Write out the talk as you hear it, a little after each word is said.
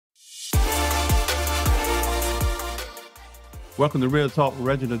Welcome to Real Talk with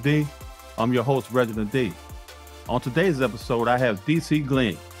Reginald D. I'm your host, Reginald D. On today's episode, I have DC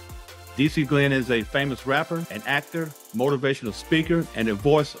Glenn. DC Glenn is a famous rapper, an actor, motivational speaker, and a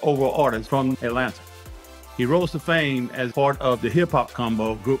voice-over artist from Atlanta. He rose to fame as part of the hip-hop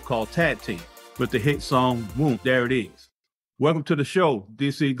combo group called Tag Team with the hit song, Whoomp There It Is. Welcome to the show,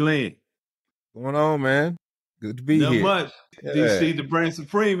 DC Glenn. What's going on, man? Good to be Not here. much. Yeah. DC, the brand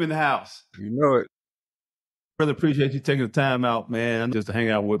supreme in the house. You know it. Really appreciate you taking the time out, man, just to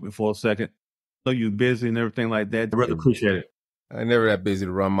hang out with me for a second. I know you're busy and everything like that. I really appreciate it. I ain't never that busy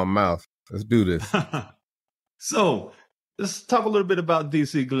to run my mouth. Let's do this. So let's talk a little bit about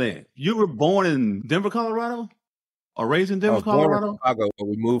DC Glenn. You were born in Denver, Colorado? Or raised in Denver, Colorado? Born in Chicago, but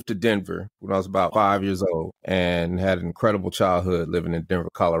we moved to Denver when I was about 5 years old and had an incredible childhood living in Denver,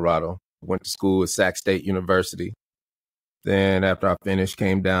 Colorado. Went to school at Sac State University. Then after I finished,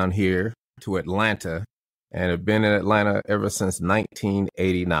 came down here to Atlanta and have been in Atlanta ever since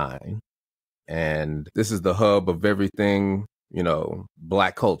 1989. And this is the hub of everything,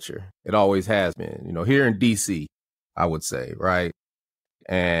 Black culture. It always has been, here in DC, I would say, right?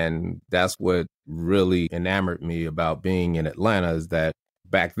 And that's what really enamored me about being in Atlanta is that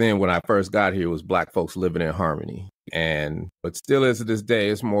back then when I first got here, it was Black folks living in harmony. But still is to this day,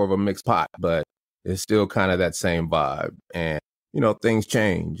 it's more of a mixed pot, but it's still kind of that same vibe. And, things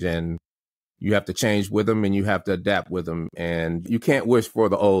change and you have to change with them and you have to adapt with them. And you can't wish for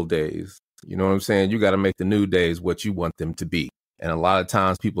the old days. You know what I'm saying? You got to make the new days what you want them to be. And a lot of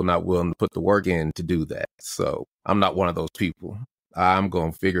times people are not willing to put the work in to do that. So I'm not one of those people. I'm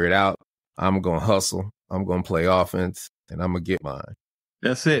going to figure it out. I'm going to hustle. I'm going to play offense and I'm going to get mine.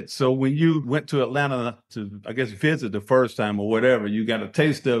 That's it. So when you went to Atlanta to, I guess, visit the first time or whatever, you got a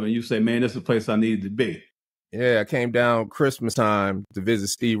taste of it and you say, man, this is the place I needed to be. Yeah, I came down Christmas time to visit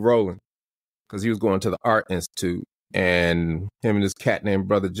Steve Rowland because he was going to the Art Institute. And him and this cat named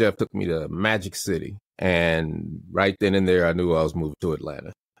Brother Jeff took me to Magic City. And right then and there, I knew I was moving to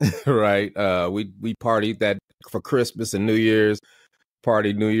Atlanta. Right. We partied that for Christmas and New Year's,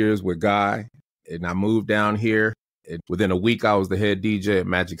 partied New Year's with Guy. And I moved down here. Within a week, I was the head DJ at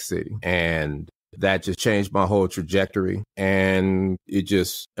Magic City. And that just changed my whole trajectory. And it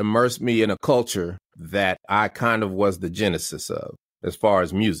just immersed me in a culture that I kind of was the genesis of as far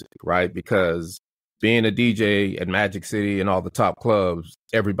as music, right? Because being a DJ at Magic City and all the top clubs,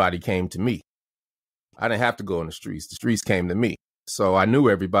 everybody came to me. I didn't have to go in the streets. The streets came to me. So I knew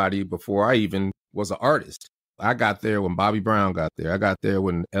everybody before I even was an artist. I got there when Bobby Brown got there. I got there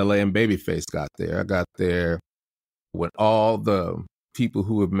when LA and Babyface got there. I got there when all the people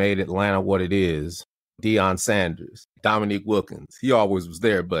who have made Atlanta what it is, Deion Sanders, Dominique Wilkins, he always was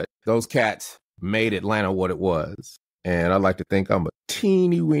there, but those cats made Atlanta what it was. And I like to think I'm a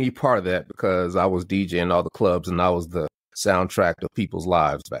teeny weeny part of that because I was DJing all the clubs and I was the soundtrack of people's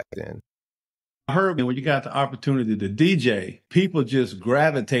lives back then. I heard when you got the opportunity to DJ, people just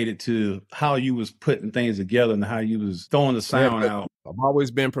gravitated to how you was putting things together and how you was throwing the sound out. I've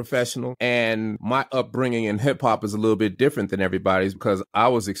always been professional and my upbringing in hip hop is a little bit different than everybody's because I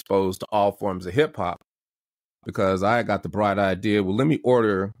was exposed to all forms of hip hop because I got the bright idea, well, let me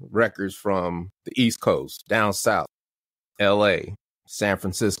order records from the East Coast, down south, LA, San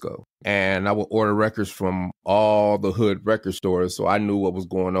Francisco. And I would order records from all the hood record stores. So I knew what was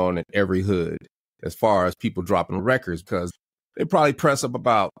going on in every hood as far as people dropping records because they probably press up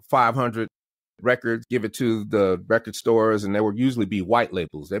about 500 records, give it to the record stores. And they would usually be white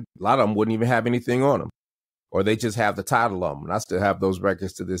labels. A lot of them wouldn't even have anything on them or they just have the title on them. And I still have those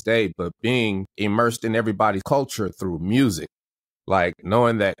records to this day. But being immersed in everybody's culture through music, like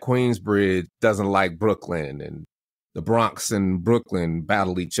knowing that Queensbridge doesn't like Brooklyn and the Bronx and Brooklyn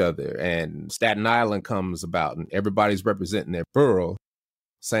battle each other and Staten Island comes about and everybody's representing their borough.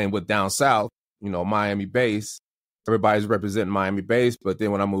 Same with down south, Miami bass. Everybody's representing Miami bass. But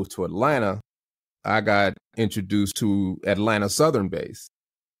then when I moved to Atlanta, I got introduced to Atlanta Southern bass.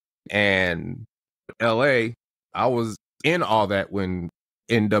 And LA, I was in all that when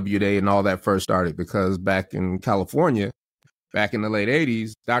NWA and all that first started because back in California, back in the late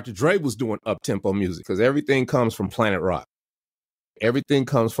 80s, Dr. Dre was doing up-tempo music because everything comes from Planet Rock. Everything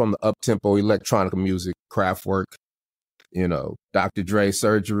comes from the up-tempo electronic music, Kraftwerk, Dr. Dre,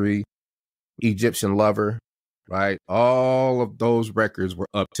 Surgery, Egyptian Lover, right? All of those records were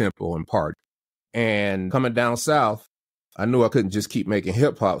up-tempo and party. And coming down south, I knew I couldn't just keep making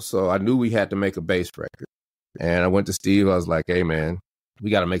hip-hop, so I knew we had to make a bass record. And I went to Steve, I was like, hey, man, we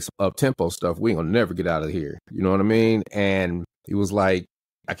got to make some up-tempo stuff. We ain't gonna never get out of here. You know what I mean? And he was like,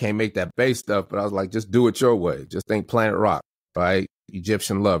 I can't make that bass stuff, but I was like, just do it your way. Just think Planet Rock, right?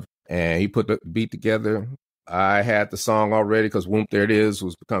 Egyptian Lover. And he put the beat together. I had the song already because Whoomp There It Is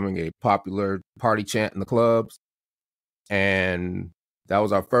was becoming a popular party chant in the clubs. And that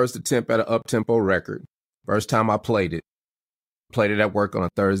was our first attempt at an up-tempo record. First time I played it at work on a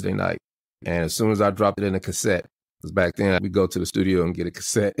Thursday night. And as soon as I dropped it in a cassette, because back then we go to the studio and get a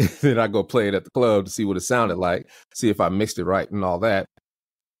cassette, then I go play it at the club to see what it sounded like, see if I mixed it right and all that.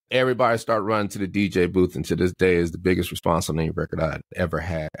 Everybody started running to the DJ booth, and to this day is the biggest response on any record I've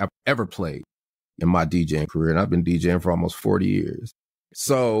ever played in my DJing career. And I've been DJing for almost 40 years.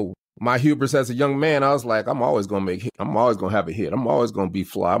 So my hubris as a young man, I was like, I'm always going to I'm always going to have a hit. I'm always going to be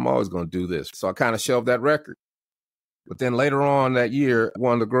fly. I'm always going to do this. So I kind of shelved that record. But then later on that year,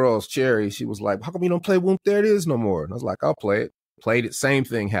 one of the girls, Cherry, she was like, how come you don't play Whoomp There It Is no more? And I was like, I'll play it. Played it. Same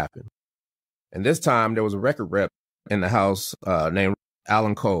thing happened. And this time there was a record rep in the house named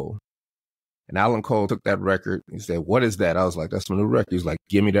Alan Cole. And Alan Cole took that record. He said, what is that? I was like, that's my new record. He's like,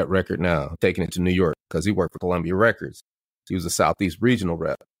 give me that record now. I'm taking it to New York because he worked for Columbia Records. He was a Southeast regional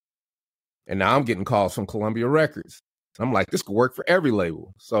rep. And now I'm getting calls from Columbia Records. I'm like, this could work for every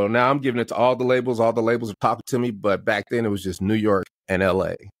label. So now I'm giving it to all the labels. All the labels are talking to me. But back then it was just New York and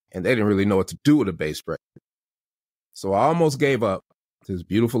LA. And they didn't really know what to do with a bass record. So I almost gave up to this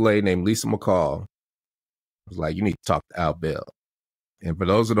beautiful lady named Lisa McCall. I was like, you need to talk to Al Bell. And for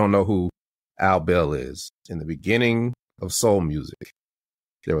those who don't know who Al Bell is, in the beginning of soul music,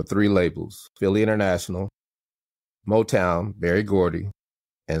 there were 3 labels: Philly International, Motown, Berry Gordy,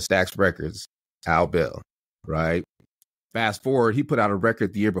 and Stax Records, Al Bell, right? Fast forward, he put out a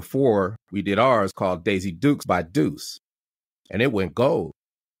record the year before we did ours called Daisy Dukes by Deuce, and it went gold.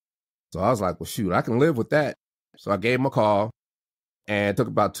 So I was like, well, shoot, I can live with that. So I gave him a call, and it took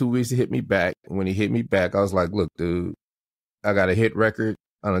about 2 weeks to hit me back. And when he hit me back, I was like, look, dude, I got a hit record.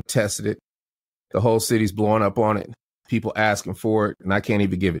 I done tested it. The whole city's blowing up on it. People asking for it, and I can't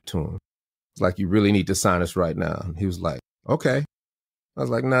even give it to him. It's like, you really need to sign us right now. And he was like, okay. I was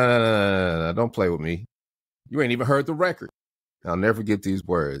like, no, don't play with me. You ain't even heard the record. I'll never forget these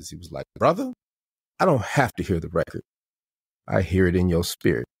words. He was like, brother, I don't have to hear the record. I hear it in your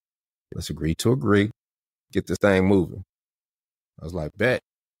spirit. Let's agree to agree. Get this thing moving. I was like, bet.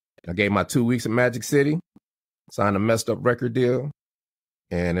 I gave my 2 weeks in Magic City, signed a messed up record deal,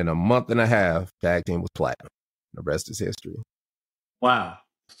 and in a month and a half, Tag Team was platinum. The rest is history. Wow.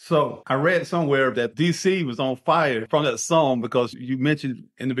 So I read somewhere that DC was on fire from that song because you mentioned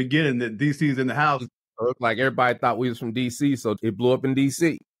in the beginning that DC's in the house. Like everybody thought we was from DC, so it blew up in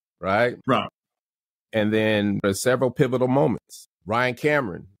DC, right? Right. And then there's several pivotal moments. Ryan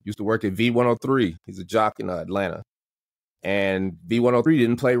Cameron used to work at V103. He's a jock in Atlanta. And V103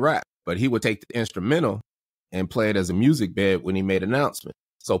 didn't play rap, but he would take the instrumental and play it as a music bed when he made an announcement.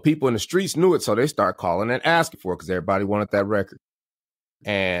 So people in the streets knew it, so they start calling and asking for it because everybody wanted that record.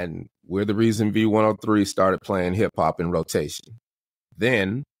 And we're the reason V103 started playing hip hop in rotation.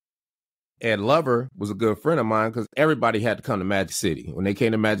 Then Ed Lover was a good friend of mine because everybody had to come to Magic City. When they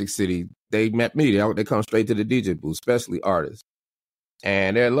came to Magic City, they met me. They come straight to the DJ booth, especially artists.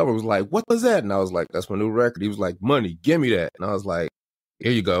 And Ed Lover was like, what was that? And I was like, that's my new record. He was like, money, give me that. And I was like,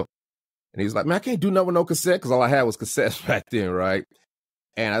 here you go. And he's like, man, I can't do nothing with no cassette because all I had was cassettes back then, right?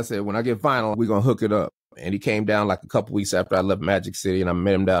 And I said, when I get vinyl, we're going to hook it up. And he came down like a couple weeks after I left Magic City, and I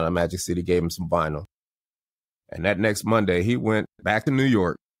met him down at Magic City, gave him some vinyl. And that next Monday, he went back to New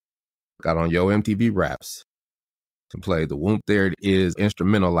York, got on Yo MTV Raps to play the Whoomp There It Is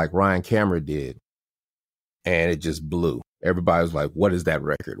instrumental like Ryan Cameron did. And it just blew. Everybody was like, what is that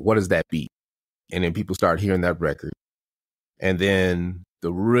record? What is that beat? And then people started hearing that record. And then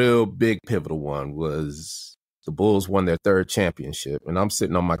the real big pivotal one was the Bulls won their 3rd championship. And I'm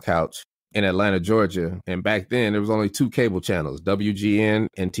sitting on my couch in Atlanta, Georgia. And back then, there was only 2 cable channels, WGN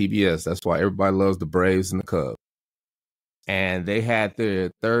and TBS. That's why everybody loves the Braves and the Cubs. And they had their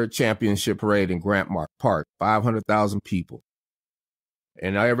 3rd championship parade in Grant Park, 500,000 people.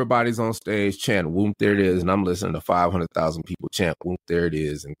 And now everybody's on stage chanting, Whoomp There It Is. And I'm listening to 500,000 people chant, Whoomp There It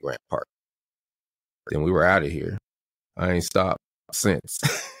Is in Grant Park. Then we were out of here. I ain't stopped since.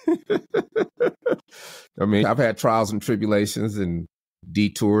 I mean, I've had trials and tribulations and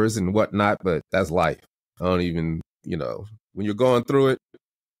detours and whatnot, but that's life. I don't even, when you're going through it,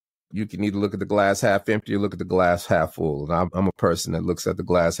 you can either look at the glass half empty or look at the glass half full. And I'm a person that looks at the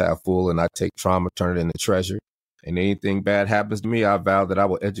glass half full, and I take trauma, turn it into treasure. And anything bad happens to me, I vow that I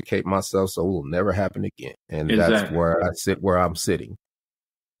will educate myself so it will never happen again. And Exactly. That's where I sit, where I'm sitting.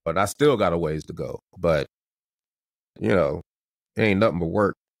 But I still got a ways to go. But, it ain't nothing but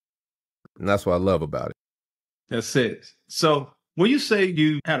work. And that's what I love about it. That's it. So when you say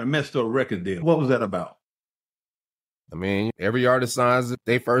you had a messed up record deal, what was that about? I mean, every artist signs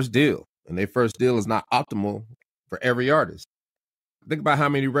their first deal. And their first deal is not optimal for every artist. Think about how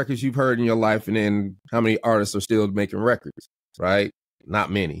many records you've heard in your life and then how many artists are still making records, right?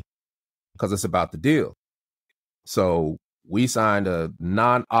 Not many, because it's about the deal. So we signed a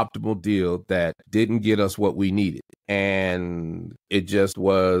non-optimal deal that didn't get us what we needed. And it just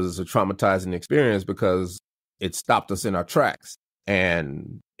was a traumatizing experience because it stopped us in our tracks.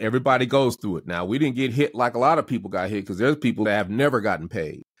 And everybody goes through it. Now, we didn't get hit like a lot of people got hit because there's people that have never gotten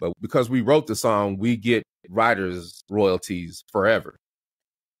paid. But because we wrote the song, we get writers' royalties forever.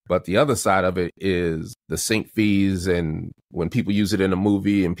 But the other side of it is the sync fees and when people use it in a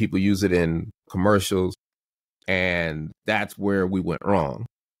movie and people use it in commercials. And that's where we went wrong.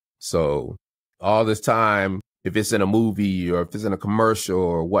 So all this time, if it's in a movie or if it's in a commercial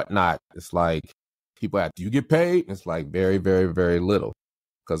or whatnot, it's like people ask, do you get paid? It's like very, very, very little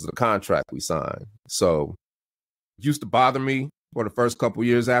because of the contract we signed. So it used to bother me for the first couple of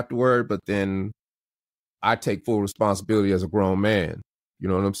years afterward, but then I take full responsibility as a grown man. You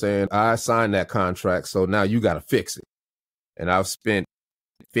know what I'm saying? I signed that contract, so now you got to fix it. And I've spent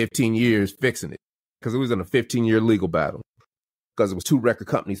 15 years fixing it because it was in a 15-year legal battle because it was two record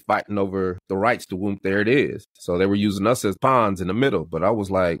companies fighting over the rights to Whoomp There It Is. So they were using us as pawns in the middle. But I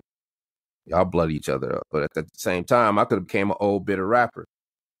was like, y'all blood each other up. But at the same time, I could have became an old bitter rapper.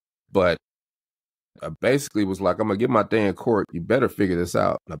 But I basically was like, I'm going to get my day in court. You better figure this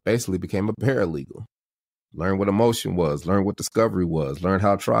out. And I basically became a paralegal. Learn what emotion was, learn what discovery was, learn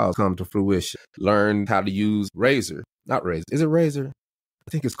how trials come to fruition, learn how to use Razor, not Razor. Is it Razor?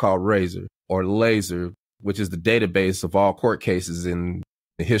 I think it's called Razor or Laser, which is the database of all court cases in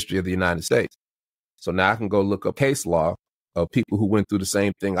the history of the United States. So now I can go look up case law of people who went through the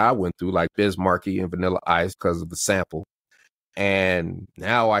same thing I went through, like Biz Markie and Vanilla Ice because of the sample. And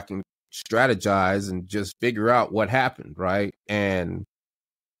now I can strategize and just figure out what happened, right? And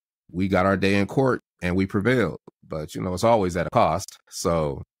we got our day in court. And we prevailed. But, you know, it's always at a cost.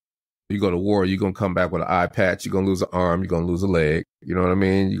 So you go to war, you're going to come back with an eye patch. You're going to lose an arm. You're going to lose a leg. You know what I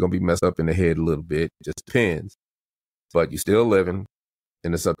mean? You're going to be messed up in the head a little bit. It just depends. But you're still living.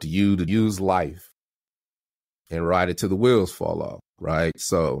 And it's up to you to use life and ride it till the wheels fall off. Right.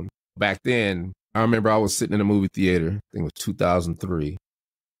 So back then, I remember I was sitting in a movie theater. I think it was 2003.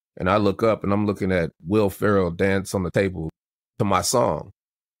 And I look up and I'm looking at Will Ferrell dance on the table to my song.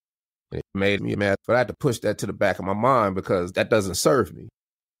 It made me mad, but I had to push that to the back of my mind because that doesn't serve me.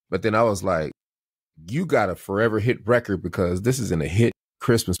 But then I was like, you got a forever hit record because this is in a hit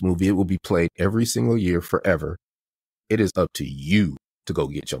Christmas movie. It will be played every single year forever. It is up to you to go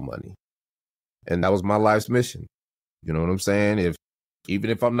get your money. And that was my life's mission. You know what I'm saying? Even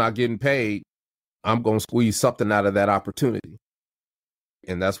if I'm not getting paid, I'm going to squeeze something out of that opportunity.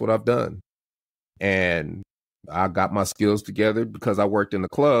 And that's what I've done. And I got my skills together because I worked in the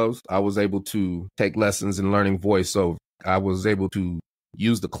clubs. I was able to take lessons in learning voiceover. I was able to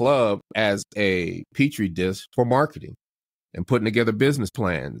use the club as a petri dish for marketing and putting together business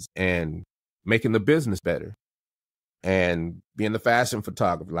plans and making the business better and being the fashion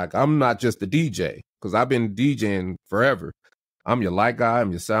photographer. Like, I'm not just a DJ because I've been DJing forever. I'm your light guy.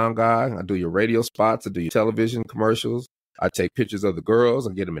 I'm your sound guy. I do your radio spots. I do your television commercials. I take pictures of the girls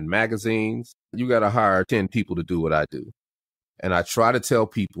and get them in magazines. You got to hire 10 people to do what I do. And I try to tell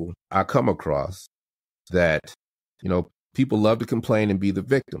people I come across that, you know, people love to complain and be the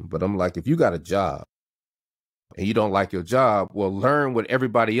victim. But I'm like, if you got a job and you don't like your job, well, learn what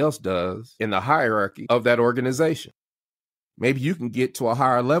everybody else does in the hierarchy of that organization. Maybe you can get to a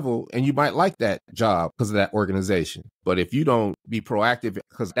higher level and you might like that job because of that organization. But if you don't be proactive,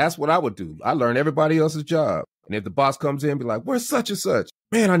 because that's what I would do. I learn everybody else's job. And if the boss comes in and be like, where's such and such?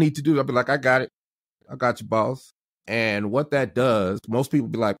 Man, I need to do that. I'll be like, I got it. I got you, boss. And what that does, most people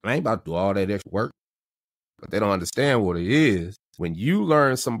be like, I ain't about to do all that extra work. But they don't understand what it is. When you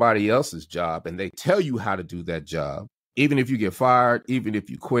learn somebody else's job and they tell you how to do that job, even if you get fired, even if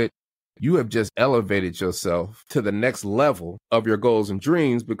you quit, you have just elevated yourself to the next level of your goals and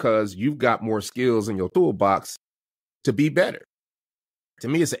dreams because you've got more skills in your toolbox to be better. To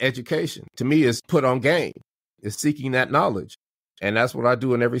me, it's an education. To me, it's put on game. It's seeking that knowledge. And that's what I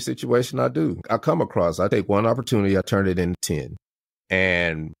do in every situation I do. I come across, I take one opportunity, I turn it into 10.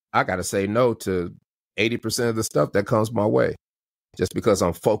 And I got to say no to 80% of the stuff that comes my way just because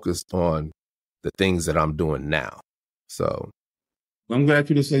I'm focused on the things that I'm doing now. So I'm glad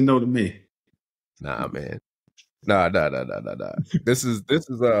you didn't say no to me. Nah, man. Nah. This is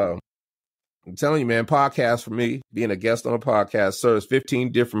I'm telling you, man, podcast for me, being a guest on a podcast serves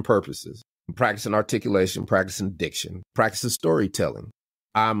 15 different purposes. I'm practicing articulation, practicing diction, practicing storytelling.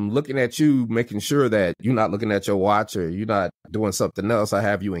 I'm looking at you, making sure that you're not looking at your watch or you're not doing something else. I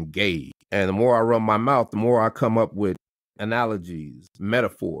have you engaged. And the more I run my mouth, the more I come up with analogies,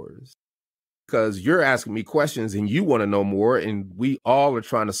 metaphors, because you're asking me questions and you want to know more. And we all are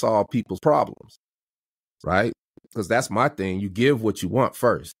trying to solve people's problems, right? Because that's my thing. You give what you want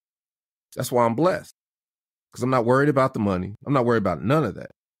first. That's why I'm blessed, because I'm not worried about the money. I'm not worried about none of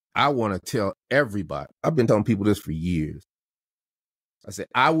that. I want to tell everybody. I've been telling people this for years. I said,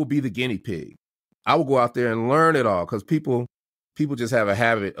 I will be the guinea pig. I will go out there and learn it all, because people just have a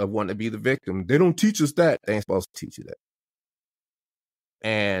habit of wanting to be the victim. They don't teach us that. They ain't supposed to teach you that.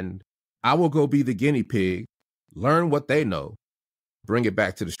 And I will go be the guinea pig, learn what they know, bring it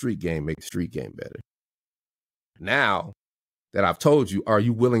back to the street game, make the street game better. Now that I've told you, are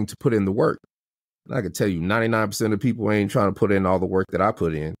you willing to put in the work? And I can tell you 99% of people ain't trying to put in all the work that I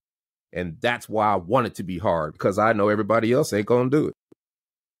put in. And that's why I want it to be hard, because I know everybody else ain't going to do it.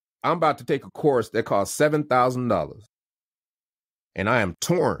 I'm about to take a course that costs $7,000. And I am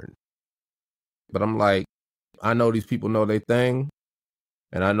torn. But I'm like, I know these people know their thing.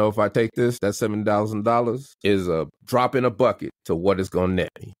 And I know if I take this, that $7,000 is a drop in a bucket to what it's going to net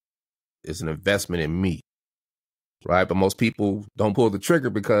me. It's an investment in me. Right? But most people don't pull the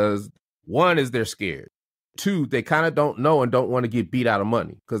trigger because, one, is they're scared. Two, they kind of don't know and don't want to get beat out of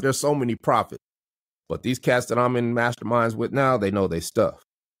money because there's so many profits. But these cats that I'm in masterminds with now, they know their stuff.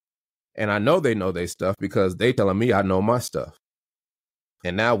 And I know they know their stuff because they telling me I know my stuff.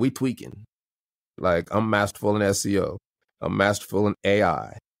 And now we tweaking. Like, I'm masterful in SEO. I'm masterful in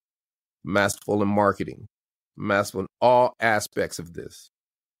AI. Masterful in marketing. Masterful in all aspects of this.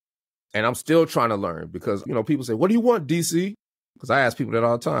 And I'm still trying to learn because, people say, what do you want, DC? Because I ask people that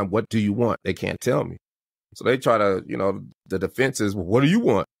all the time, what do you want? They can't tell me. So they try to, the defense is, well, what do you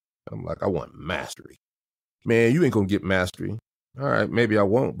want? I'm like, I want mastery. Man, you ain't going to get mastery. All right, maybe I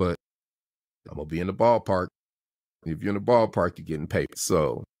won't, but I'm going to be in the ballpark. If you're in the ballpark, you're getting paid.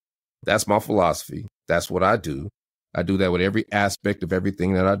 So that's my philosophy. That's what I do. I do that with every aspect of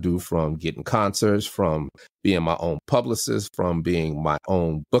everything that I do, from getting concerts, from being my own publicist, from being my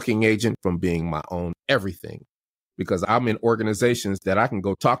own booking agent, from being my own everything. Because I'm in organizations that I can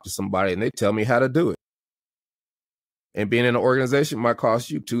go talk to somebody and they tell me how to do it. And being in an organization might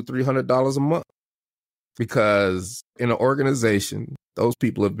cost you $200-$300 a month. Because in an organization, those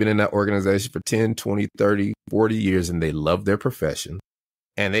people have been in that organization for 10, 20, 30, 40 years, and they love their profession.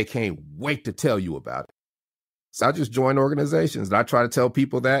 And they can't wait to tell you about it. So I just join organizations and I try to tell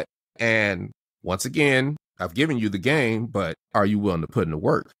people that. And once again, I've given you the game, but are you willing to put in the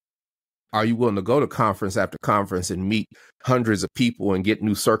work? Are you willing to go to conference after conference and meet hundreds of people and get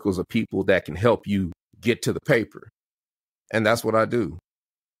new circles of people that can help you get to the paper? And that's what I do.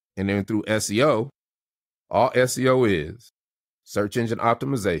 And then through SEO, all SEO is search engine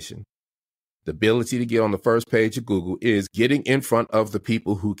optimization. The ability to get on the first page of Google is getting in front of the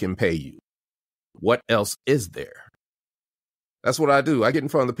people who can pay you. What else is there? That's what I do. I get in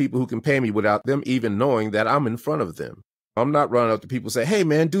front of the people who can pay me without them even knowing that I'm in front of them. I'm not running up to people and say, hey,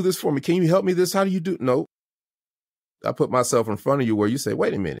 man, do this for me. Can you help me this? How do you do? No. I put myself in front of you where you say,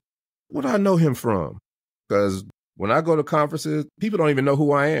 wait a minute, where do I know him from? Because when I go to conferences, people don't even know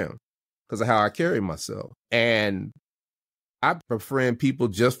who I am because of how I carry myself. And I befriend people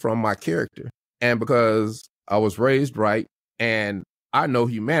just from my character. And because I was raised right, and I know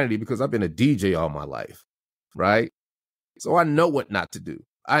humanity because I've been a DJ all my life, right? So I know what not to do.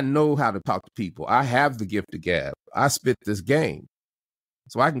 I know how to talk to people. I have the gift of gab. I spit this game.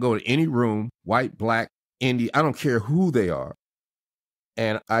 So I can go to any room, white, black, indie, I don't care who they are,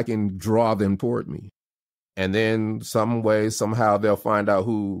 and I can draw them toward me. And then some way, somehow they'll find out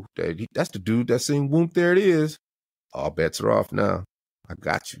who, that's the dude that sing Whoomp There It Is. All bets are off now. I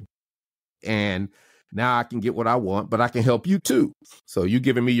got you. And now I can get what I want, but I can help you too. So you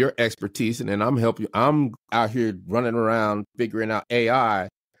giving me your expertise and then I'm helping you. I'm out here running around figuring out AI.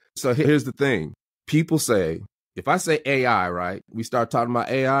 So here's the thing. People say, if I say AI, right, we start talking about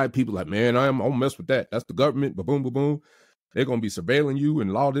AI, people are like, man, I don't mess with that. That's the government. Ba-boom, ba-boom. They're going to be surveilling you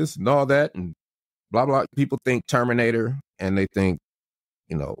and all this and all that and blah, blah. People think Terminator and they think,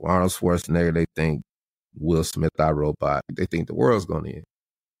 Arnold Schwarzenegger. They think Will Smith, iRobot. They think the world's going to end.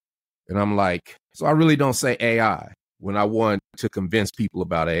 And I'm like, so I really don't say AI when I want to convince people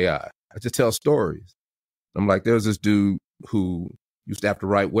about AI. I just tell stories. I'm like, there's this dude who used to have to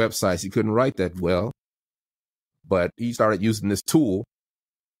write websites. He couldn't write that well, but he started using this tool,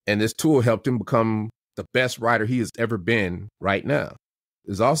 and this tool helped him become the best writer he has ever been right now.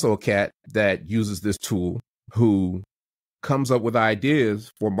 There's also a cat that uses this tool who comes up with ideas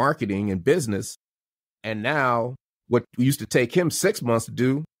for marketing and business, and now what used to take him 6 months to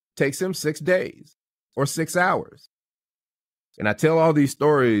do takes him 6 days or 6 hours. And I tell all these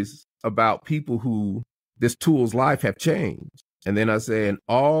stories about people who this tool's life have changed. And then I say, and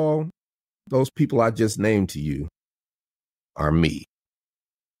all those people I just named to you are me.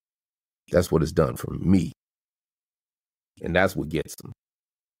 That's what it's done for me. And that's what gets them.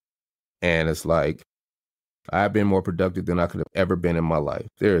 And it's like, I've been more productive than I could have ever been in my life.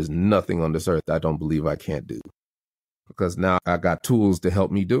 There is nothing on this earth I don't believe I can't do, because now I got tools to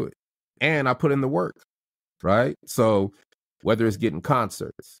help me do it. And I put in the work, right? So whether it's getting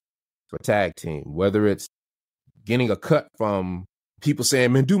concerts for tag team, whether it's getting a cut from people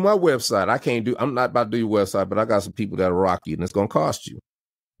saying, man, do my website. I'm not about to do your website, but I got some people that'll rock you and it's going to cost you,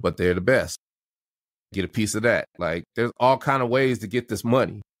 but they're the best. Get a piece of that. Like, there's all kind of ways to get this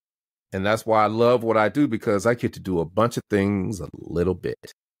money. And that's why I love what I do, because I get to do a bunch of things a little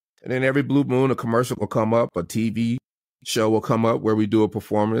bit. And then every blue moon, a commercial will come up, a TV show will come up where we do a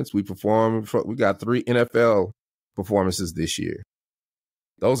performance. We got 3 NFL performances this year.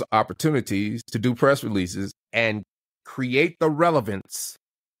 Those are opportunities to do press releases and create the relevance,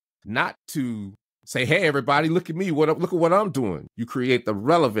 not to say, hey, everybody, look at me. Look at what I'm doing. You create the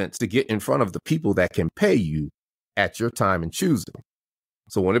relevance to get in front of the people that can pay you at your time and choosing.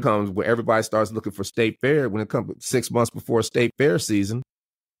 So when it comes where everybody starts looking for state fair, when it comes 6 months before state fair season,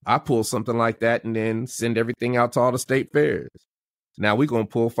 I pull something like that and then send everything out to all the state fairs. Now we're going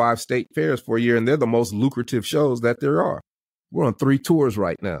to pull 5 state fairs for a year, and they're the most lucrative shows that there are. We're on 3 tours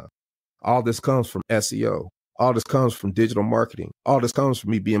right now. All this comes from SEO. All this comes from digital marketing. All this comes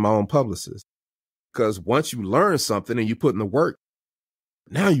from me being my own publicist. Because once you learn something and you put in the work,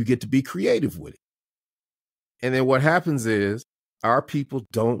 now you get to be creative with it. And then what happens is, our people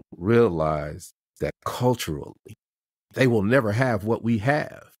don't realize that culturally, they will never have what we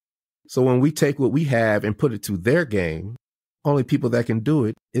have. So when we take what we have and put it to their game, only people that can do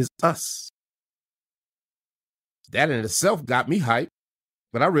it is us. That in itself got me hyped,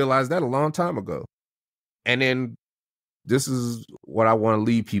 but I realized that a long time ago. And then this is what I want to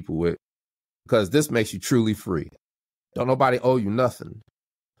leave people with, because this makes you truly free. Don't nobody owe you nothing.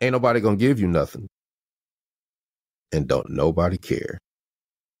 Ain't nobody gonna give you nothing. And don't nobody care.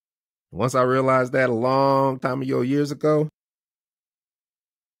 Once I realized that a long time ago, years ago,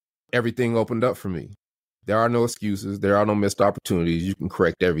 everything opened up for me. There are no excuses. There are no missed opportunities. You can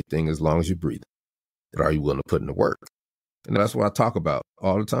correct everything as long as you breathe. But are you willing to put in the work? And that's what I talk about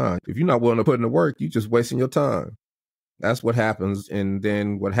all the time. If you're not willing to put in the work, you're just wasting your time. That's what happens. And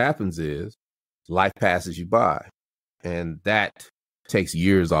then what happens is life passes you by. And that takes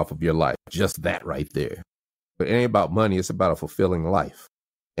years off of your life. Just that right there. But it ain't about money. It's about a fulfilling life.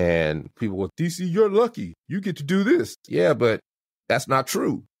 And people will, DC, you're lucky. You get to do this. Yeah, but that's not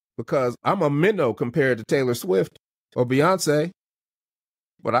true, because I'm a minnow compared to Taylor Swift or Beyonce.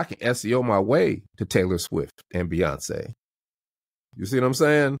 But I can SEO my way to Taylor Swift and Beyonce. You see what I'm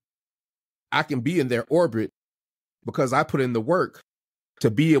saying? I can be in their orbit because I put in the work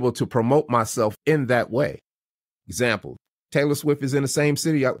to be able to promote myself in that way. Example. Taylor Swift is in the same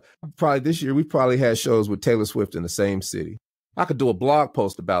city. This year, we probably had shows with Taylor Swift in the same city. I could do a blog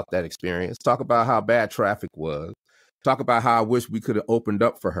post about that experience, talk about how bad traffic was, talk about how I wish we could have opened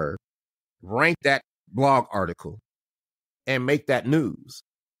up for her, rank that blog article, and make that news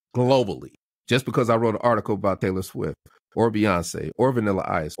globally. Just because I wrote an article about Taylor Swift or Beyonce or Vanilla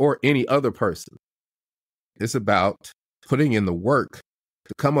Ice or any other person. It's about putting in the work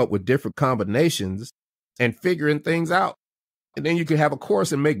to come up with different combinations and figuring things out. And then you can have a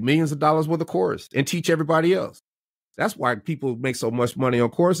course and make millions of dollars with a course and teach everybody else. That's why people make so much money on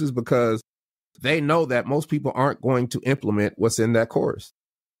courses, because they know that most people aren't going to implement what's in that course.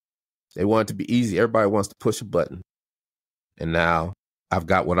 They want it to be easy. Everybody wants to push a button. And now I've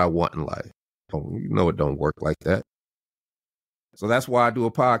got what I want in life. Oh, you know it don't work like that. So that's why I do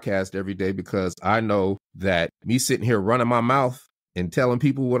a podcast every day, because I know that me sitting here running my mouth and telling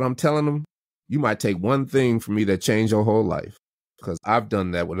people what I'm telling them, you might take one thing from me that changed your whole life, because I've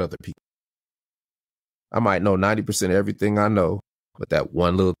done that with other people. I might know 90% of everything I know, but that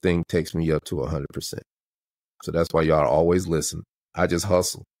one little thing takes me up to 100%. So that's why y'all always listen. I just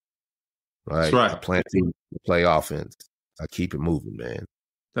hustle. Right? That's right. I plan to play offense. I keep it moving, man.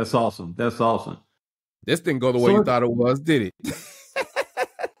 That's awesome. That's awesome. This didn't go the way you thought it was, did it?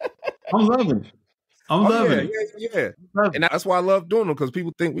 I'm loving it. I'm loving it. Yeah. And that's why I love doing them, because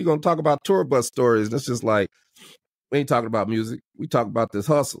people think we're going to talk about tour bus stories. And it's just like, we ain't talking about music. We talk about this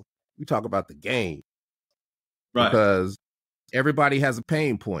hustle. We talk about the game. Right. Because everybody has a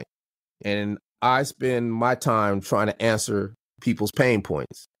pain point. And I spend my time trying to answer people's pain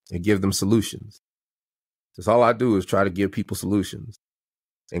points and give them solutions. That's all I do is try to give people solutions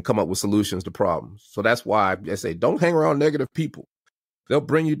and come up with solutions to problems. So that's why I say, don't hang around negative people. They'll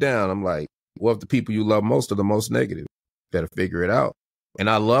bring you down. I'm like, well, if the people you love most are the most negative, better figure it out. And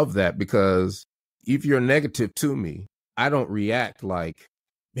I love that because if you're negative to me, I don't react like,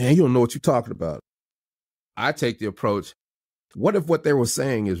 man, you don't know what you're talking about. I take the approach, what if what they were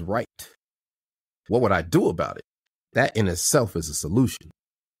saying is right? What would I do about it? That in itself is a solution.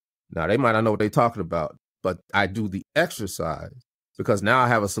 Now, they might not know what they're talking about, but I do the exercise because now I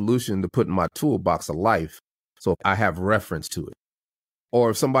have a solution to put in my toolbox of life. So I have reference to it.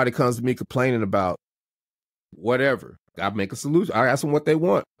 Or if somebody comes to me complaining about whatever, I make a solution. I ask them what they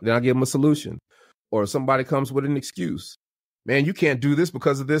want. Then I give them a solution. Or if somebody comes with an excuse, man, you can't do this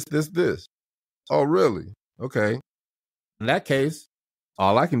because of this. Oh, really? Okay. In that case,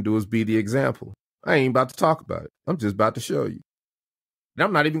 all I can do is be the example. I ain't about to talk about it. I'm just about to show you. And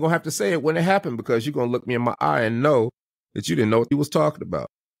I'm not even going to have to say it when it happened because you're going to look me in my eye and know that you didn't know what you was talking about.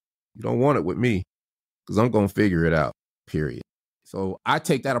 You don't want it with me because I'm going to figure it out, period. So I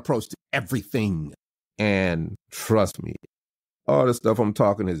take that approach to everything. And trust me, all the stuff I'm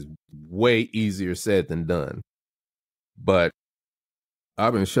talking is way easier said than done. But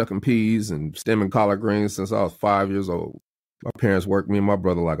I've been shucking peas and stemming collard greens since I was 5 years old. My parents worked me and my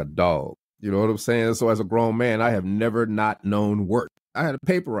brother like a dog. You know what I'm saying? So as a grown man, I have never not known work. I had a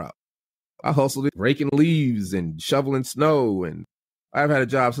paper route. I hustled it, raking leaves and shoveling snow. And I've had a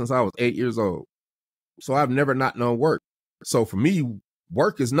job since I was 8 years old. So I've never not known work. So for me,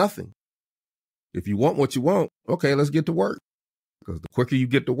 work is nothing. If you want what you want, okay, let's get to work. Because the quicker you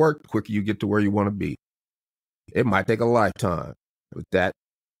get to work, the quicker you get to where you want to be. It might take a lifetime, but that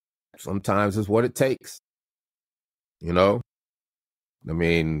sometimes is what it takes. You know? I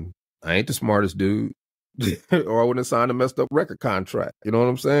mean, I ain't the smartest dude, or I wouldn't have signed a messed up record contract. You know what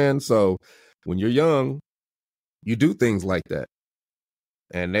I'm saying? So when you're young, you do things like that.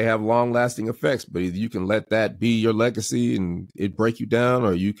 And they have long lasting effects, but either you can let that be your legacy and it break you down,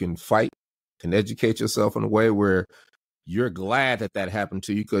 or you can fight and educate yourself in a way where you're glad that that happened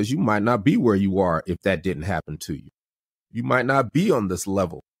to you because you might not be where you are if that didn't happen to you. You might not be on this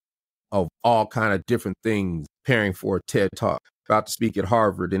level of all kind of different things, preparing for a TED Talk, about to speak at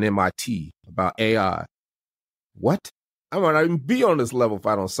Harvard and MIT about AI. What? I might not even be on this level if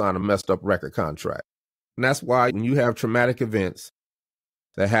I don't sign a messed up record contract. And that's why when you have traumatic events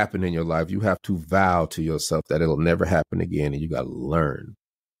that happen in your life, you have to vow to yourself that it'll never happen again. And you got to learn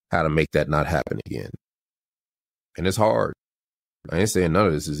how to make that not happen again. And it's hard. I ain't saying none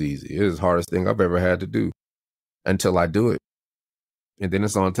of this is easy. It is the hardest thing I've ever had to do until I do it. And then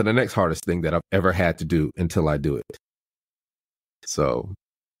it's on to the next hardest thing that I've ever had to do until I do it. So,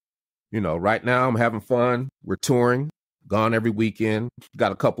 you know, right now I'm having fun. We're touring, gone every weekend.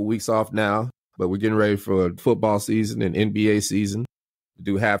 Got a couple weeks off now, but we're getting ready for football season and NBA season. We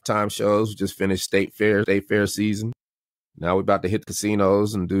do halftime shows. We just finished state fair season. Now we're about to hit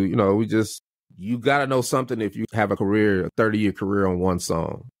casinos and do, you know, you got to know something if you have a 30-year career on one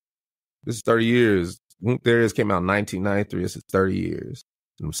song. This is 30 years. Whoomp There It Is came out in 1993. This is 30 years.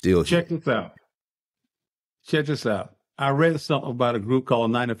 And I'm still here. Check this out. I read something about a group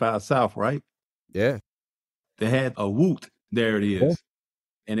called 95 South, right? Yeah. They had a Whoomp There It Is. Yeah.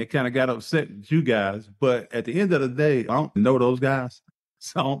 And it kind of got upset with you guys. But at the end of the day, I don't know those guys.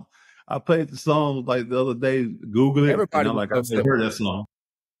 So I played the song like the other day, Google it. Everybody and I'm like, I've never heard that song.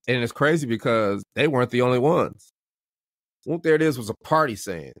 And it's crazy because they weren't the only ones. Whoomp There It Is was a party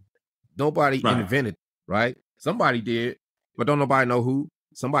saying. Nobody invented it, right? Somebody did, but don't nobody know who.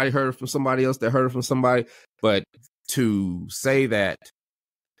 Somebody heard it from somebody else that heard it from somebody. But to say that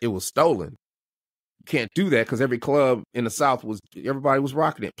it was stolen, you can't do that because every club in the South everybody was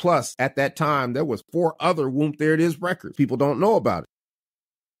rocking it. Plus, at that time, there was 4 other Whoomp There It Is records. People don't know about it.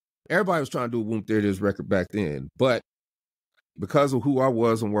 Everybody was trying to do a Whoomp There It Is record back then. But because of who I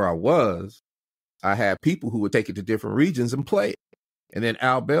was and where I was, I had people who would take it to different regions and play it. And then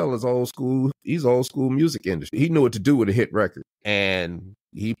Al Bell is old school. He's old school music industry. He knew what to do with a hit record. And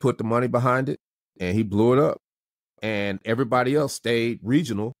he put the money behind it and he blew it up. And everybody else stayed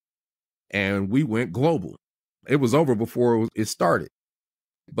regional and we went global. It was over before it started.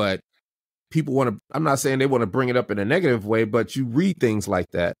 But people I'm not saying they want to bring it up in a negative way, but you read things like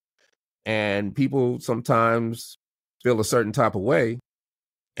that and people sometimes feel a certain type of way.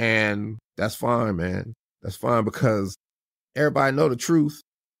 And that's fine, man. That's fine because everybody know the truth.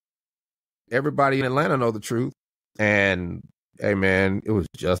 Everybody in Atlanta know the truth. And hey, man, it was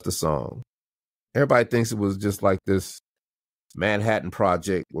just a song. Everybody thinks it was just like this Manhattan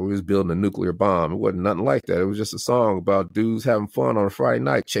Project where we was building a nuclear bomb. It wasn't nothing like that. It was just a song about dudes having fun on a Friday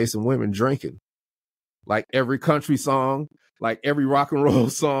night, chasing women, drinking. like every country song, like every rock and roll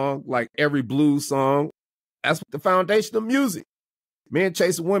song, like every blues song. That's the foundation of music. Men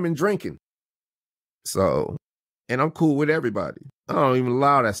chasing women drinking. So, and I'm cool with everybody. I don't even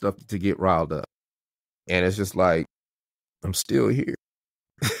allow that stuff to get riled up. And it's just like, I'm still here.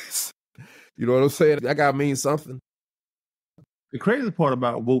 You know what I'm saying? That gotta mean something. The crazy part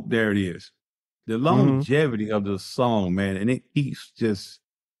about Whoop There It Is, the longevity of the song, man, and it keeps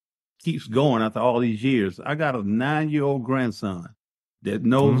going after all these years. I got a 9-year-old grandson that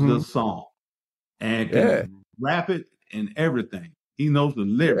knows the song and can rap it and everything. He knows the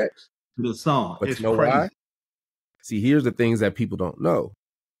lyrics to the song. But it's you know crazy. why? See, here's the things that people don't know.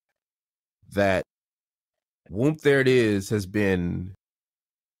 That Whoomp There It Is has been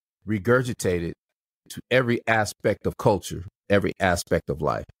regurgitated to every aspect of culture, every aspect of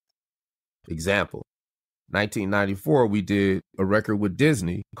life. Example, 1994, we did a record with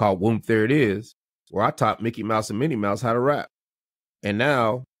Disney called Whoomp There It Is, where I taught Mickey Mouse and Minnie Mouse how to rap. And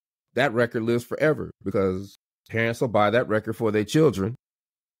now that record lives forever because parents will buy that record for their children.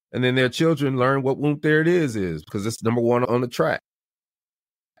 And then their children learn what Whoomp There It Is because it's number one on the track.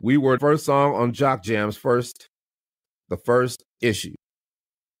 We were the first song on Jock Jam's the first issue.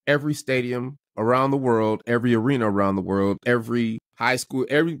 Every stadium around the world, every arena around the world, every high school,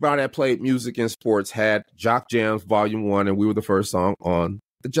 everybody that played music and sports had Jock Jams Volume 1, and we were the first song on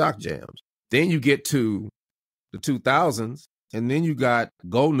the Jock Jams. Then you get to the 2000s, and then you got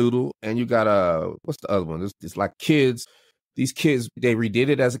Go Noodle, and you got, what's the other one? It's like kids. These kids, they redid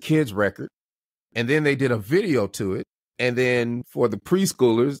it as a kids record, and then they did a video to it. And then for the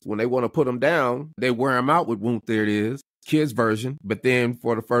preschoolers, when they want to put them down, they wear them out with Whoomp There It Is, kids version. But then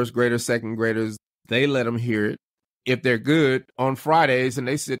for the first graders, second graders, they let them hear it. If they're good on Fridays and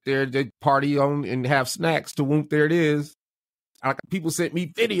they sit there, they party on and have snacks to Whoomp There It Is. People sent me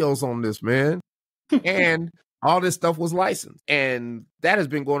videos on this, man. And all this stuff was licensed. And that has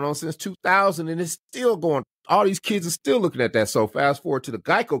been going on since 2000 and it's still going. All these kids are still looking at that. So fast forward to the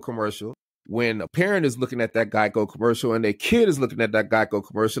Geico commercial. When a parent is looking at that Geico commercial and their kid is looking at that Geico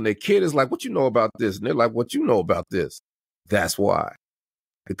commercial and their kid is like, what you know about this? And they're like, what you know about this? That's why.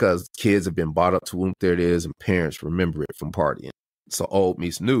 Because kids have been brought up to Whoomp There It Is and parents remember it from partying. So old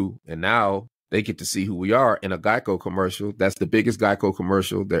meets new. And now they get to see who we are in a Geico commercial. That's the biggest Geico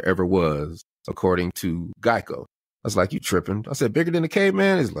commercial there ever was, according to Geico. I was like, you tripping? I said, bigger than the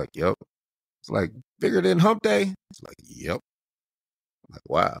caveman? He's like, yep. It's like, bigger than Hump Day? It's like, yep. I'm like,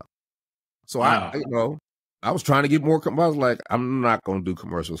 wow. So wow. I was trying to get more. I was like, I'm not going to do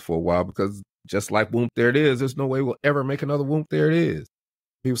commercials for a while because just like Whoomp There It Is, there's no way we'll ever make another Whoomp There It Is.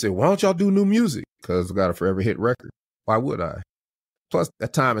 People say, why don't y'all do new music? Because I got a forever hit record. Why would I? Plus,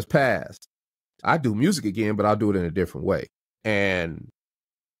 that time has passed. I do music again, but I'll do it in a different way. And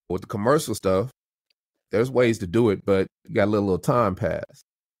with the commercial stuff, there's ways to do it, but you got a little time pass.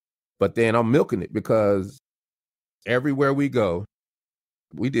 But then I'm milking it because everywhere we go,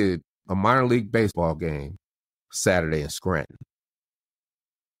 we did a minor league baseball game Saturday in Scranton.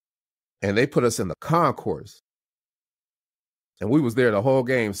 And they put us in the concourse. And we was there the whole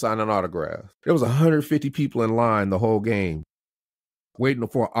game signing autographs. There was 150 people in line the whole game waiting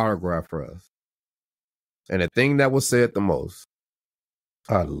for an autograph for us. And the thing that was said the most,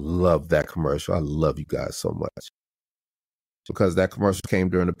 I love that commercial. I love you guys so much. Because that commercial came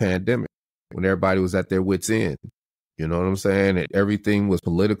during the pandemic when everybody was at their wits' end. You know what I'm saying? And everything was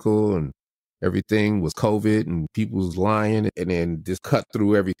political and everything was COVID and people was lying and then just cut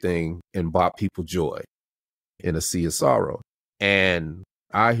through everything and brought people joy in a sea of sorrow. And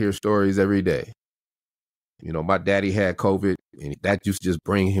I hear stories every day. You know, my daddy had COVID and that used to just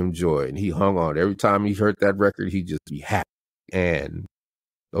bring him joy. And he hung on. Every time he heard that record, he'd just be happy. And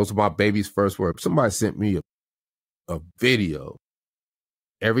those are my baby's first words. Somebody sent me a video.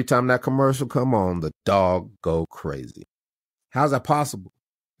 Every time that commercial come on, the dog go crazy. How's that possible?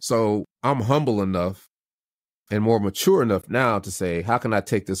 So I'm humble enough and more mature enough now to say, how can I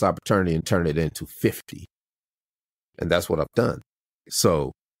take this opportunity and turn it into 50? And that's what I've done.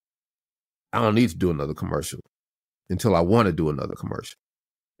 So I don't need to do another commercial until I want to do another commercial.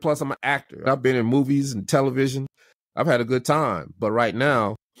 Plus, I'm an actor. I've been in movies and television. I've had a good time. But right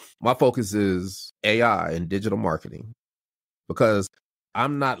now, my focus is AI and digital marketing because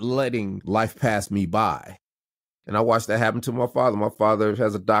I'm not letting life pass me by. And I watched that happen to my father. My father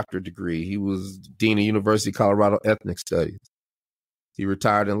has a doctorate degree. He was dean of University of Colorado Ethnic Studies. He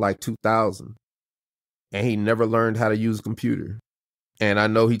retired in like 2000. And he never learned how to use a computer. And I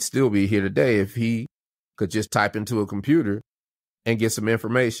know he'd still be here today if he could just type into a computer and get some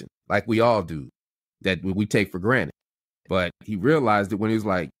information like we all do that we take for granted. But he realized it when he was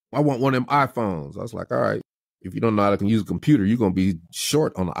like I want one of them iPhones. I was like, all right, if you don't know how to use a computer, you're going to be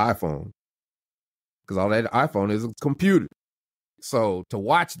short on the iPhone because all that iPhone is a computer. So to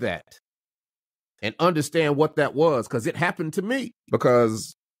watch that and understand what that was, because it happened to me.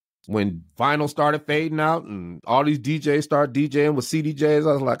 Because when vinyl started fading out and all these DJs started DJing with CDJs,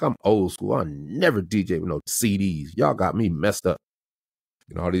 I was like, I'm old school. I never DJ with no CDs. Y'all got me messed up.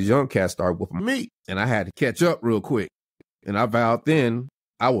 And all these young cats started with me, and I had to catch up real quick. And I vowed then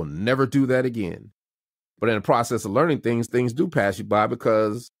I will never do that again. But in the process of learning things do pass you by,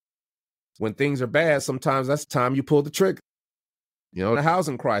 because when things are bad, sometimes that's the time you pull the trigger. You know, the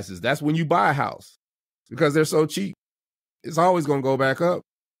housing crisis, that's when you buy a house because they're so cheap. It's always going to go back up,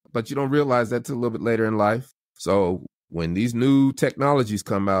 but you don't realize that till a little bit later in life. So when these new technologies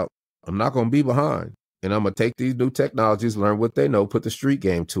come out, I'm not going to be behind. And I'm going to take these new technologies, learn what they know, put the street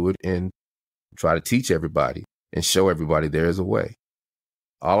game to it, and try to teach everybody and show everybody there is a way.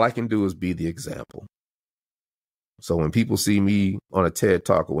 All I can do is be the example. So when people see me on a TED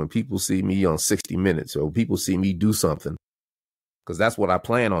Talk, or when people see me on 60 Minutes, or people see me do something, because that's what I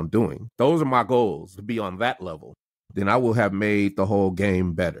plan on doing. Those are my goals, to be on that level. Then I will have made the whole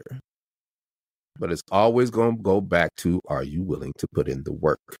game better. But it's always going to go back to, are you willing to put in the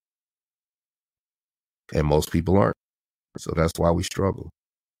work? And most people aren't. So that's why we struggle.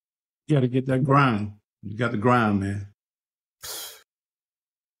 You got to get that grind. You got the grind, man.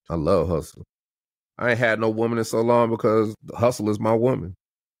 I love hustle. I ain't had no woman in so long because the hustle is my woman.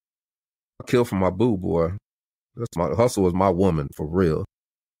 I kill for my boo, boy. Hustle is my woman, for real.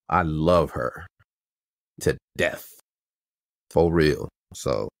 I love her to death, for real.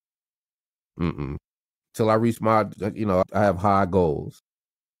 So, till I reach my, I have high goals.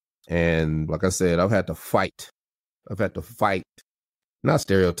 And like I said, I've had to fight. Not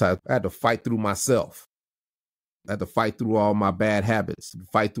stereotype. I had to fight through myself. I had to fight through all my bad habits,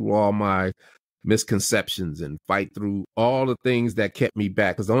 fight through all my misconceptions, and fight through all the things that kept me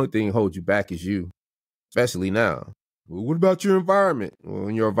back. Because the only thing that holds you back is you, especially now. Well, what about your environment? Well,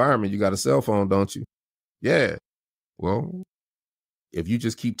 in your environment, you got a cell phone, don't you? Yeah. Well, if you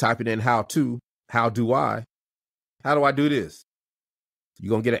just keep typing in how do I do this? You're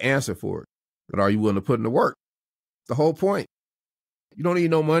going to get an answer for it. But are you willing to put in the work? The whole point. You don't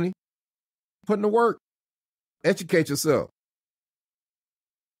need no money. Put in the work. Educate yourself.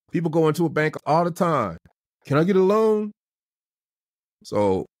 People go into a bank all the time. Can I get a loan?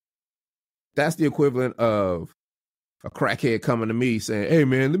 So that's the equivalent of a crackhead coming to me saying, hey,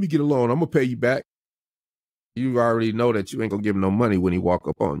 man, let me get a loan. I'm going to pay you back. You already know that you ain't going to give him no money when he walk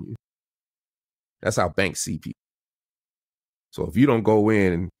up on you. That's how banks see people. So if you don't go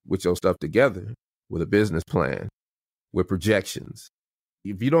in with your stuff together, with a business plan, with projections,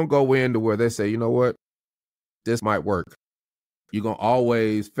 if you don't go in to where they say, you know what, this might work, you're going to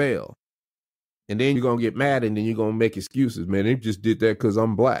always fail. And then you're going to get mad, and then you're going to make excuses. Man, they just did that because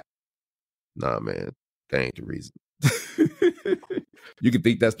I'm black. Nah, man, that ain't the reason. You can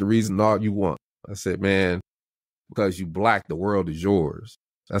think that's the reason all you want. I said, man, because you black, the world is yours.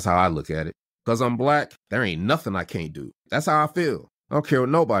 That's how I look at it. Because I'm black, there ain't nothing I can't do. That's how I feel. I don't care what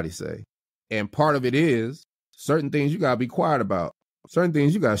nobody say. And part of it is certain things you got to be quiet about. Certain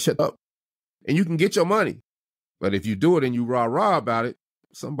things you got to shut up. And you can get your money. But if you do it and you rah-rah about it,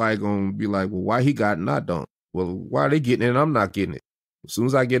 somebody going to be like, well, why he got it and I don't? Well, why are they getting it and I'm not getting it? As soon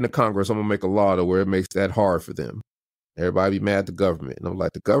as I get into Congress, I'm going to make a law to where it makes that hard for them. Everybody be mad at the government. And I'm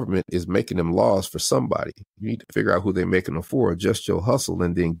like, the government is making them laws for somebody. You need to figure out who they're making them for, adjust your hustle,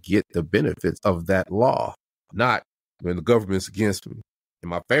 and then get the benefits of that law. Not when the government's against me. And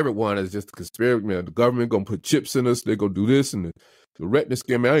my favorite one is just the conspiracy, man. The government going to put chips in us. They're going to do this. And the retina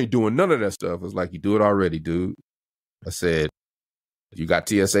scan, man, I ain't doing none of that stuff. It's like, you do it already, dude. I said, you got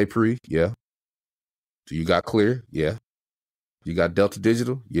TSA pre? Yeah. Do you got clear? Yeah. You got Delta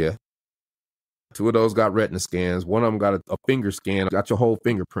Digital? Yeah. 2 of those got retina scans. One of them got a finger scan, got your whole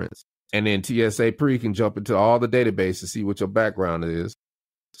fingerprints. And then TSA pre can jump into all the database to see what your background is.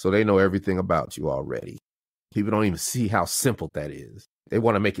 So they know everything about you already. People don't even see how simple that is. They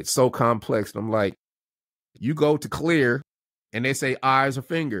want to make it so complex. And I'm like, you go to clear and they say eyes or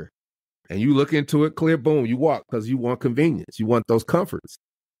finger. And you look into it, clear, boom, you walk because you want convenience. You want those comforts.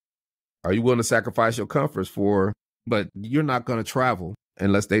 Are you willing to sacrifice your comforts but you're not going to travel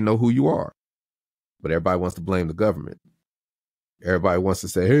unless they know who you are. But everybody wants to blame the government. Everybody wants to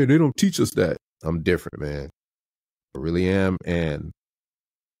say, hey, they don't teach us that. I'm different, man. I really am. And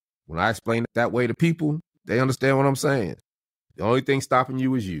when I explain it that way to people, they understand what I'm saying. The only thing stopping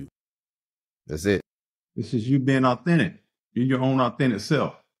you is you. That's it. This is you being authentic. You're your own authentic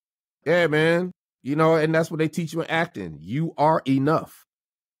self. Yeah, man. And that's what they teach you in acting. You are enough.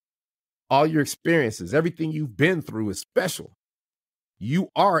 all your experiences, everything you've been through is special. You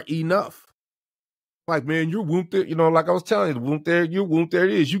are enough. Like, man, you're Whoomp There, like I was telling you, Whoomp There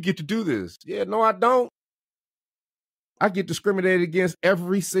It Is. You get to do this. Yeah, no, I don't. I get discriminated against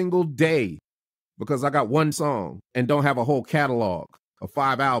every single day because I got one song and don't have a whole catalog of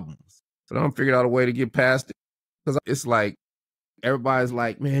 5 albums. So I don't figure out a way to get past it. Because it's like, everybody's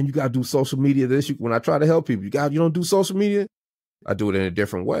like, man, you got to do social media this. When I try to help people, you don't do social media? I do it in a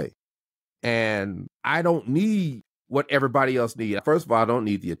different way. And I don't need what everybody else needs. First of all, I don't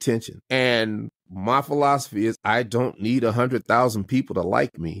need the attention. And my philosophy is I don't need 100,000 people to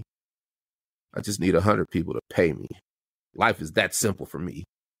like me. I just need 100 people to pay me. Life is that simple for me.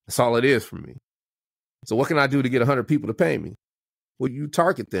 That's all it is for me. So what can I do to get 100 people to pay me? Well, you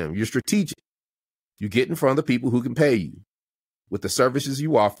target them. You're strategic. You get in front of the people who can pay you with the services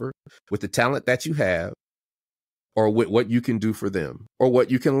you offer, with the talent that you have, or with what you can do for them, or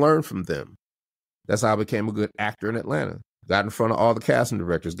what you can learn from them. That's how I became a good actor in Atlanta. Got in front of all the casting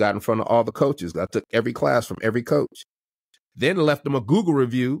directors, got in front of all the coaches. I took every class from every coach. Then left them a Google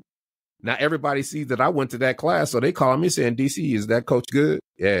review. Now everybody sees that I went to that class, so they call me saying, DC, is that coach good?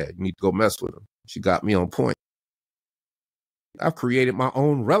 Yeah, you need to go mess with him. She got me on point. I've created my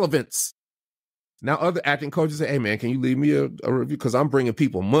own relevance. Now other acting coaches say, hey man, can you leave me a review? Because I'm bringing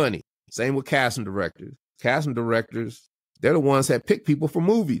people money. Same with casting directors. Casting directors, they're the ones that pick people for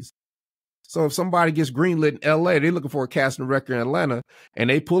movies. So if somebody gets greenlit in LA, they're looking for a casting director in Atlanta, and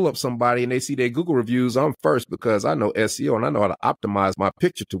they pull up somebody and they see their Google reviews, I'm first because I know SEO and I know how to optimize my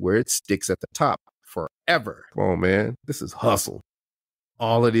picture to where it sticks at the top forever. Come on, man. This is hustle.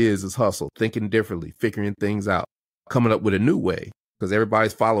 All it is hustle, thinking differently, figuring things out, coming up with a new way because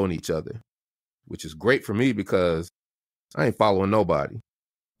everybody's following each other, which is great for me because I ain't following nobody.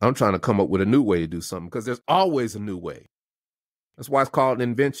 I'm trying to come up with a new way to do something because there's always a new way. That's why it's called an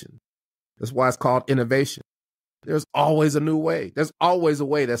invention. That's why it's called innovation. There's always a new way. There's always a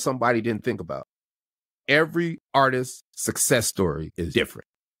way that somebody didn't think about. Every artist's success story is different.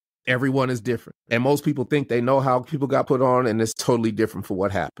 Everyone is different. And most people think they know how people got put on, and it's totally different for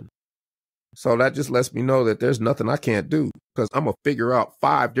what happened. So that just lets me know that there's nothing I can't do because I'm going to figure out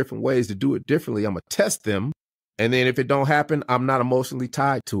 5 different ways to do it differently. I'm going to test them. And then if it don't happen, I'm not emotionally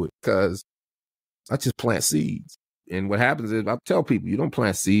tied to it because I just plant seeds. And what happens is I tell people, you don't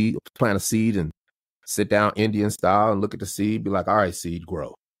plant a seed and sit down Indian style and look at the seed, be like, all right, seed,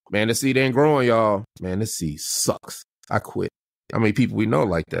 grow. Man, the seed ain't growing, y'all. Man, this seed sucks. I quit. How many people we know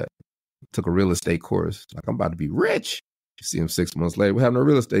like that? Took a real estate course. Like, I'm about to be rich. You see them 6 months later, we're having a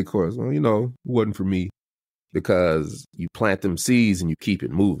real estate course. Well, it wasn't for me because you plant them seeds and you keep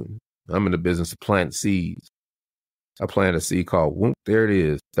it moving. I'm in the business of planting seeds. I planted a seed called Whoomp There It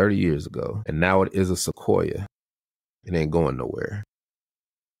Is 30 years ago, and now it is a sequoia. It ain't going nowhere.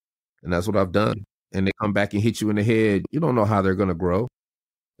 And that's what I've done. And they come back and hit you in the head. You don't know how they're going to grow.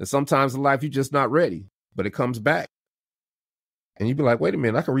 And sometimes in life, you're just not ready, but it comes back. And you be like, wait a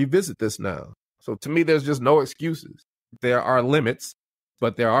minute, I can revisit this now. So to me, there's just no excuses. There are limits,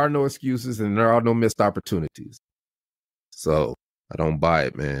 but there are no excuses and there are no missed opportunities. So I don't buy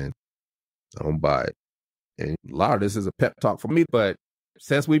it, man. I don't buy it. And a lot of this is a pep talk for me, but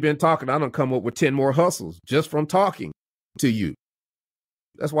since we've been talking, I done come up with 10 more hustles just from talking to you.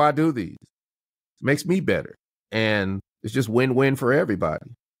 That's why I do these. It makes me better. And it's just win-win for everybody.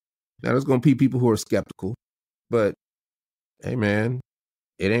 Now, there's going to be people who are skeptical, but hey, man,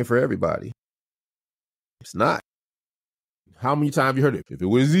 it ain't for everybody. It's not. How many times have you heard it? If it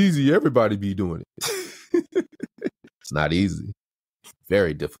was easy, everybody be doing it. It's not easy.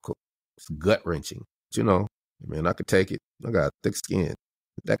 Very difficult. It's gut-wrenching. But, man, I could take it. I got thick skin.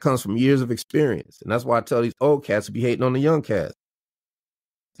 That comes from years of experience. And that's why I tell these old cats to be hating on the young cats.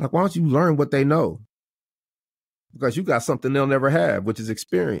 Like, why don't you learn what they know? Because you got something they'll never have, which is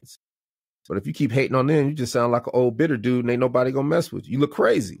experience. But if you keep hating on them, you just sound like an old bitter dude and ain't nobody gonna mess with you. You look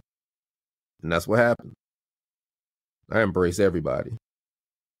crazy. And that's what happened. I embrace everybody,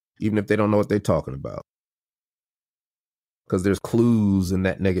 even if they don't know what they're talking about. Because there's clues in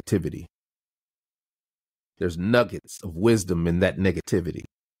that negativity. There's nuggets of wisdom in that negativity.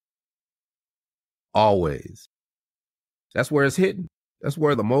 Always. That's where it's hidden. That's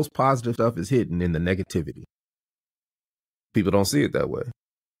where the most positive stuff is hidden, in the negativity. People don't see it that way.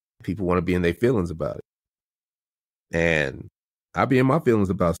 People want to be in their feelings about it. And I be in my feelings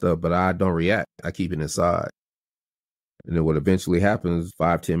about stuff, but I don't react. I keep it inside. And then what eventually happens,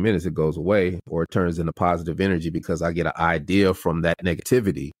 5-10 minutes, it goes away, or it turns into positive energy because I get an idea from that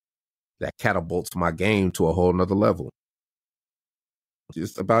negativity that catapults my game to a whole nother level.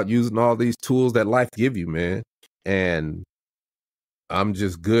 Just about using all these tools that life give you, man. And I'm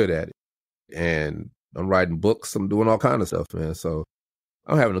just good at it. and I'm writing books. I'm doing all kinds of stuff, man. So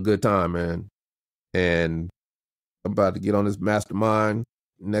I'm having a good time, man. And I'm about to get on this mastermind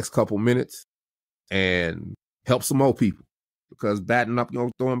next couple minutes and help some more people, because batting up,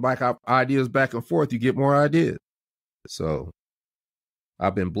 throwing back ideas back and forth, you get more ideas. So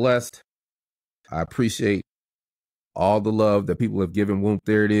I've been blessed. I appreciate all the love that people have given Whoomp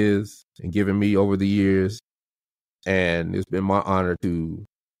There It Is and given me over the years. And it's been my honor to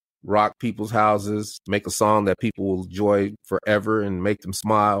rock people's houses, make a song that people will enjoy forever and make them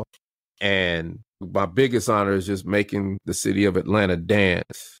smile. And my biggest honor is just making the city of Atlanta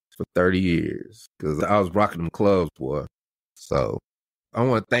dance for 30 years, because I was rocking them clubs, boy. So I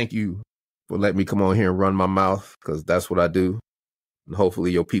want to thank you for letting me come on here and run my mouth, because that's what I do. And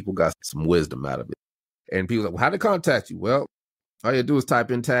hopefully your people got some wisdom out of it. And people like, well, how to contact you? Well, all you do is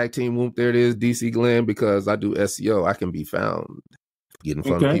type in tag team Whoomp There It Is, DC Glenn, because I do SEO. I can be found. Get in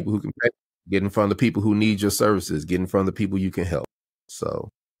front of people who can pay. Get in front of the people who need your services. Get in front of the people you can help. So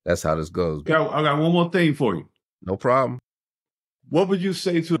that's how this goes. Okay, I got one more thing for you. No problem. What would you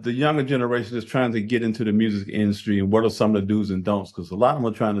say to the younger generation that's trying to get into the music industry, and what are some of the do's and don'ts? Because a lot of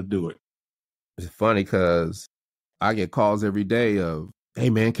them are trying to do it. It's funny because I get calls every day of, hey,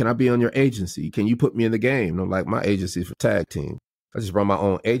 man, can I be on your agency? Can you put me in the game? And I'm like, my agency is for tag team. I just run my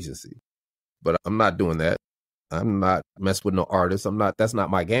own agency. But I'm not doing that. I'm not messing with no artists. That's not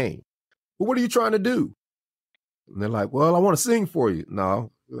my game. But what are you trying to do? And they're like, well, I want to sing for you.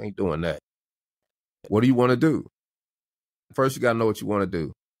 No, you ain't doing that. What do you want to do? First, you got to know what you want to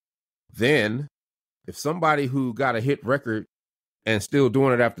do. Then, if somebody who got a hit record and still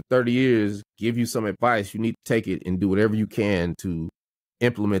doing it after 30 years give you some advice, you need to take it and do whatever you can to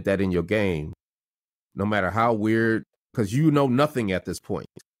implement that in your game, no matter how weird, because you know nothing at this point.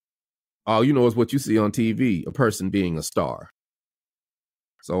 All you know is what you see on TV, a person being a star.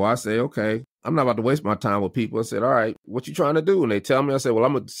 So I say, okay, I'm not about to waste my time with people. I said, all right, what you trying to do? And they tell me, I said,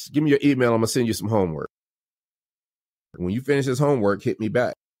 well, give me your email. I'm going to send you some homework. And when you finish this homework, hit me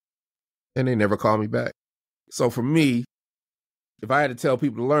back. And they never call me back. So for me, if I had to tell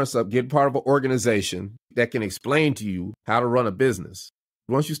people to learn something, get part of an organization that can explain to you how to run a business.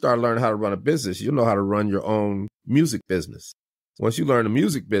 Once you start learning how to run a business, you'll know how to run your own music business. Once you learn the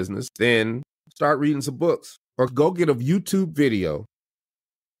music business, then start reading some books or go get a YouTube video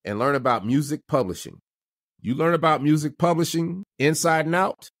and learn about music publishing. You learn about music publishing inside and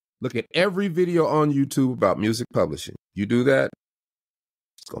out. Look at every video on YouTube about music publishing. You do that,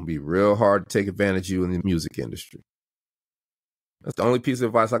 it's going to be real hard to take advantage of you in the music industry. That's the only piece of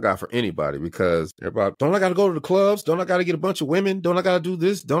advice I got for anybody, because everybody, don't I got to go to the clubs? Don't I got to get a bunch of women? Don't I got to do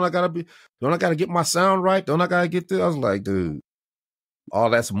this? Don't I got to get my sound right? Don't I got to get this? I was like, dude,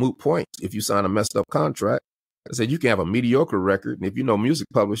 all that's a moot point if you sign a messed up contract. I said, you can have a mediocre record, and if you know music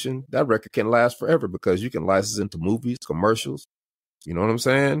publishing, that record can last forever because you can license into movies, commercials. You know what I'm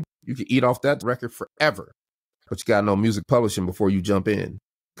saying? You can eat off that record forever, but you got to know music publishing before you jump in,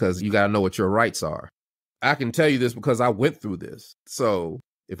 because you got to know what your rights are. I can tell you this because I went through this. So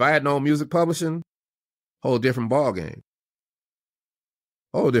if I had known music publishing, whole different ball game.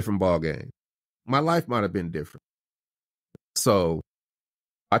 Whole different ball game. My life might have been different. So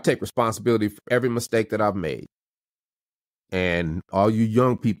I take responsibility for every mistake that I've made. And all you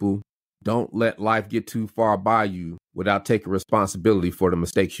young people, don't let life get too far by you without taking responsibility for the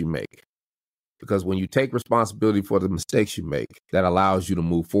mistakes you make. Because when you take responsibility for the mistakes you make, that allows you to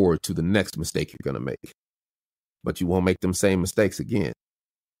move forward to the next mistake you're going to make. But you won't make them same mistakes again.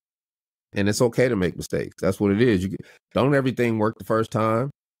 And it's okay to make mistakes. That's what it is. Don't everything work the first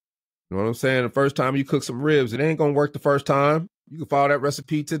time. You know what I'm saying? The first time you cook some ribs, it ain't going to work the first time. You can follow that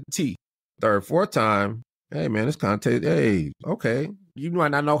recipe to the T. Third, fourth time, hey, man, this kind of tastes, hey, okay. You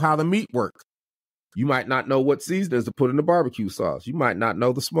might not know how the meat works. You might not know what seasonings to put in the barbecue sauce. You might not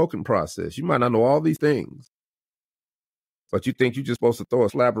know the smoking process. You might not know all these things. But you think you're just supposed to throw a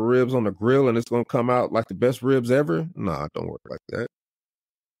slab of ribs on the grill and it's going to come out like the best ribs ever? Nah, it don't work like that.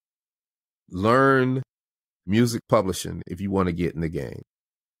 Learn music publishing if you want to get in the game.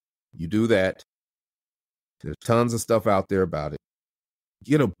 You do that. There's tons of stuff out there about it.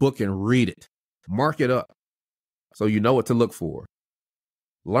 Get a book and read it. Mark it up so you know what to look for.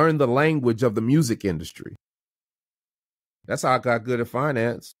 Learn the language of the music industry. That's how I got good at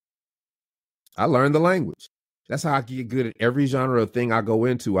finance. I learned the language. That's how I get good at every genre of thing I go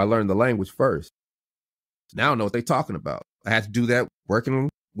into. I learn the language first. Now I know what they're talking about. I had to do that working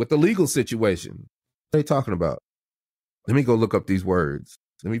with the legal situation. What are they talking about? Let me go look up these words.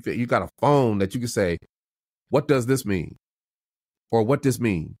 You got a phone that you can say, what does this mean? Or what this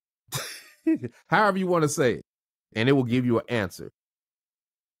mean? However you want to say it. And it will give you an answer.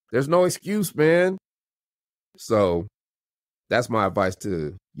 There's no excuse, man. So that's my advice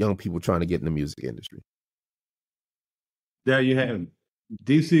to young people trying to get in the music industry. There you have it.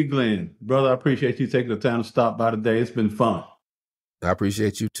 DC Glenn. Brother, I appreciate you taking the time to stop by today. It's been fun. I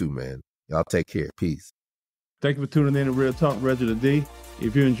appreciate you too, man. Y'all take care. Peace. Thank you for tuning in to Real Talk Reginald D.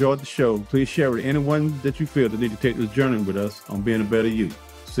 If you enjoyed the show, please share with anyone that you feel that need to take this journey with us on being a better you.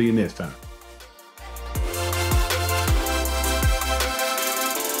 See you next time.